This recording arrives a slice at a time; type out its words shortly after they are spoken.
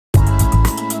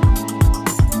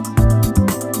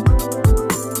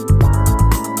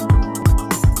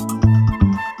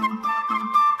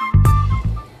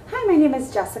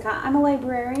Jessica. I'm a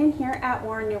librarian here at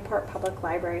Warren Newport Public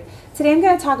Library. Today I'm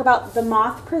going to talk about The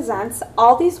Moth Presents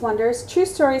All These Wonders, True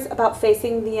Stories About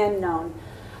Facing the Unknown.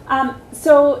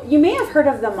 So you may have heard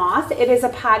of The Moth. It is a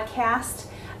podcast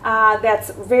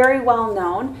that's very well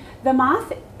known. The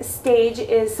Moth stage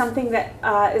is something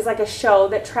that is like a show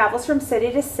that travels from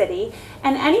city to city,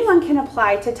 and anyone can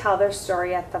apply to tell their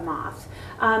story at The Moth.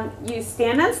 You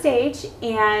stand on stage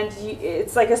and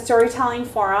it's like a storytelling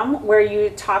forum where you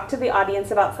talk to the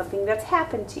audience about something that's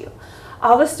happened to you.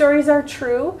 All the stories are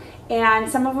true, and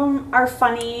some of them are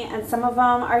funny, and some of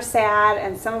them are sad,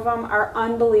 and some of them are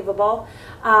unbelievable.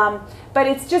 But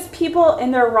it's just people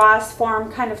in their rawest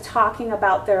form kind of talking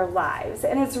about their lives.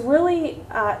 And it's really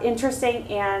interesting,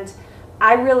 and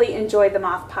I really enjoyed the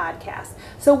Moth podcast.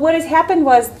 So what has happened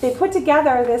was they put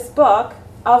together this book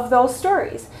of those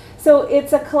stories. So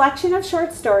it's a collection of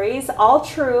short stories, all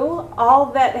true,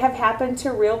 all that have happened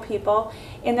to real people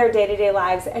in their day-to-day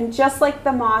lives. And just like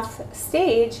the Moth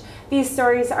stage, these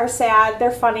stories are sad, they're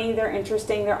funny, they're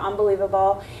interesting, they're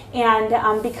unbelievable.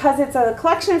 And because it's a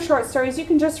collection of short stories, you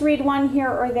can just read one here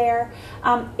or there.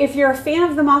 If you're a fan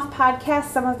of the Moth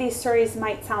podcast, some of these stories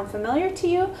might sound familiar to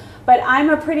you, but I'm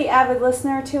a pretty avid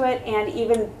listener to it, and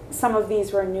even some of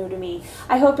these were new to me.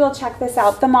 I hope you'll check this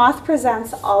out. The Moth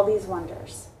Presents All These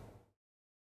Wonders.